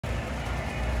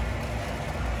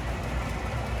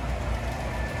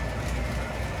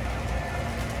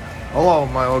Hello,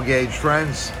 my old gauge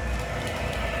friends.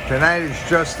 Tonight is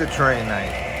just a train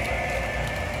night.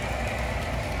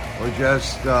 We're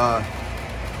just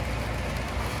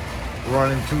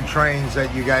running two trains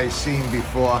that you guys seen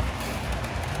before.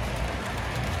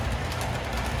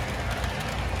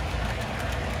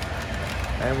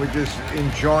 And we're just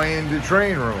enjoying the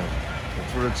train room.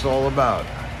 That's what it's all about.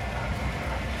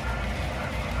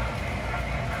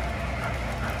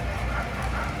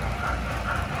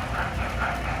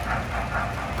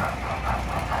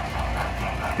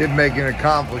 Did make an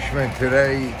accomplishment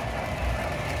today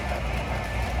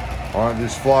on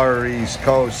this Florida East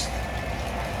Coast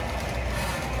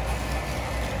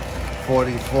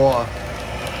 44.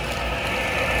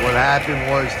 What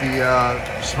happened was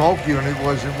the smoke unit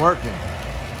wasn't working.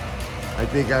 I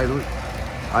think I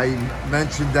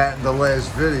mentioned that in the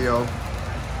last video,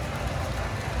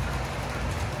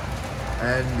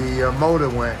 and the motor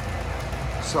went,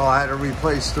 so I had to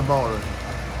replace the motor.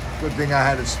 Good thing I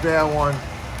had a spare one.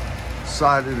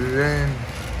 Soldered it in,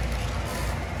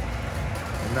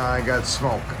 and now I got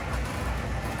smoke.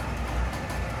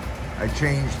 I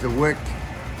changed the wick.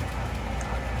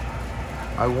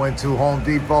 I went to Home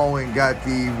Depot and got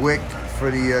the wick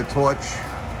for the torch,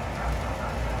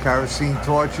 kerosene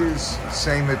torches,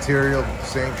 same material,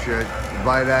 same shit. You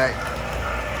buy that,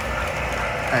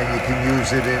 and you can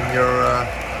use it in your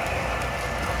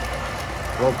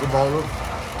locomotive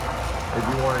if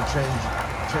you want to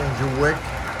change your wick.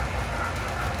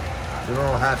 You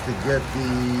don't have to get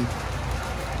the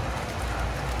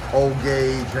old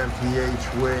gauge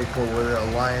MPH wick or whatever,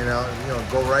 lying out. You know,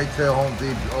 go right to Home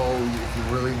Depot if you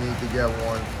really need to get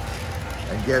one,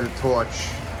 and get a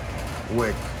torch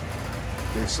wick.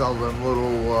 They sell them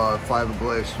little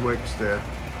fiberglass wicks there.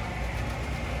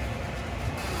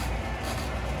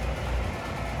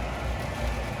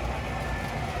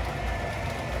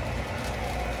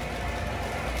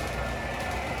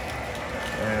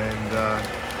 And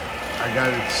I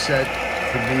got it set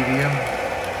to medium.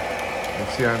 You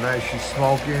see how nice she's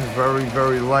smoking, very,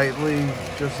 very lightly,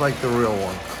 just like the real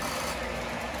one.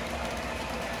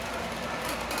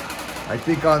 I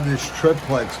think on this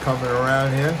triplex coming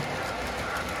around here,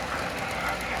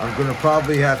 I'm gonna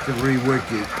probably have to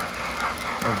re-wick it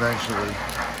eventually.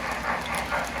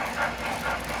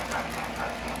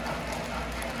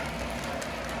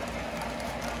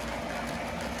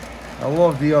 I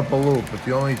love the upper loop, but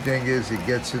the only thing is it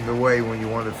gets in the way when you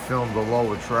want to film the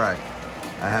lower track.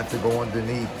 I have to go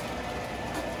underneath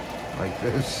like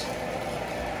this.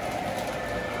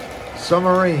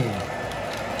 Submarine.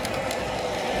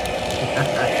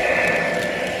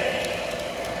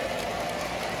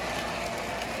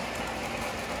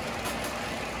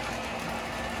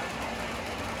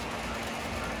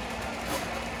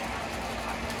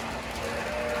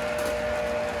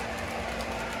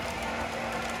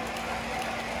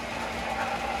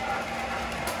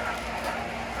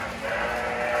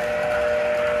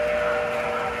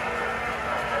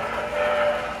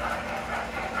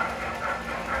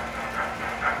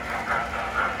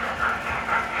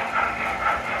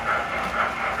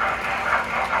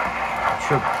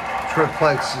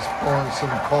 Triplex is pulling some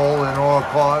coal in all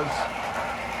cars.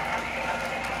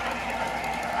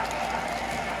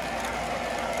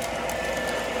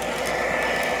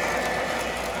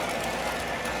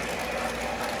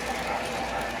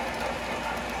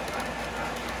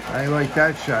 I like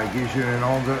that shot. Gives you an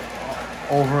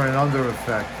over and under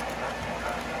effect.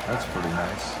 That's pretty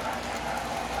nice.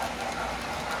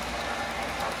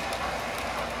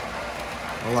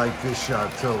 I like this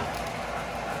shot too.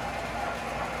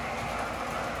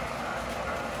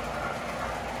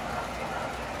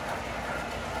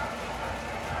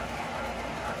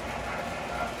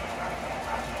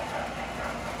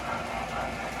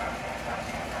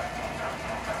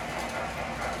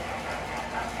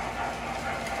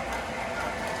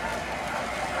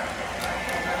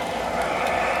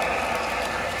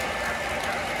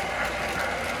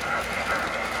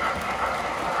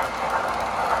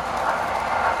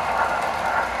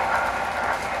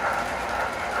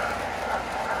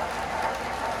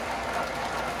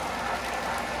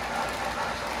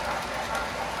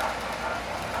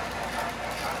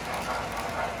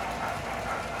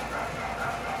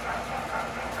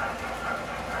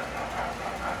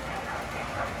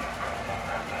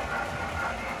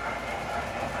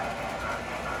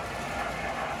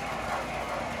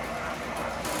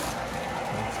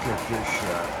 Get this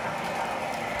shot.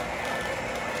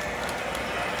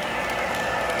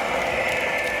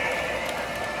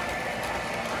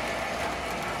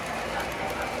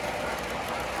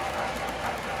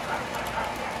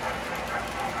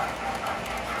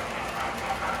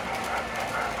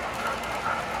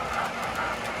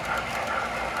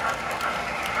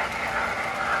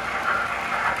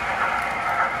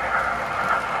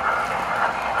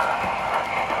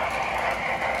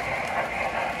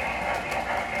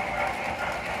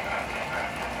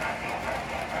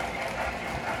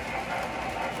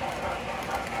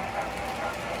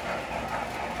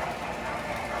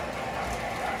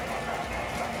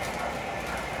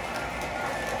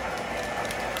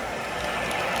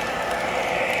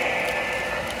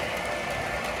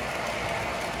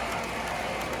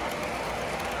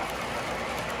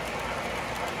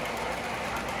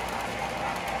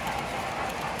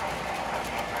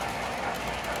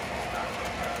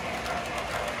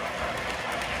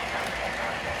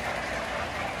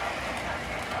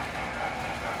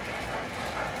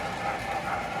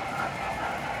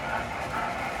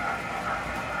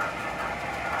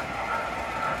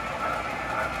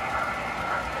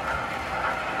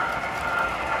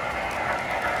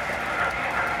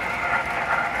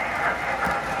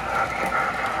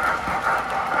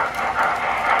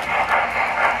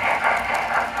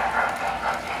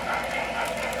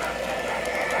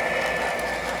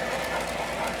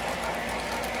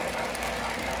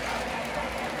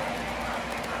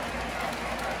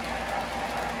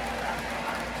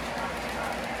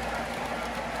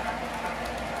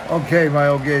 Okay, my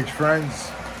old gauge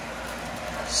friends.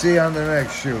 See you on the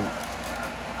next shoot.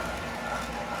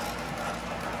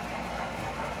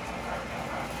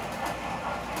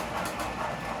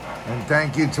 And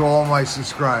thank you to all my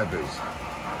subscribers.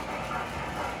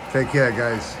 Take care,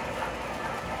 guys.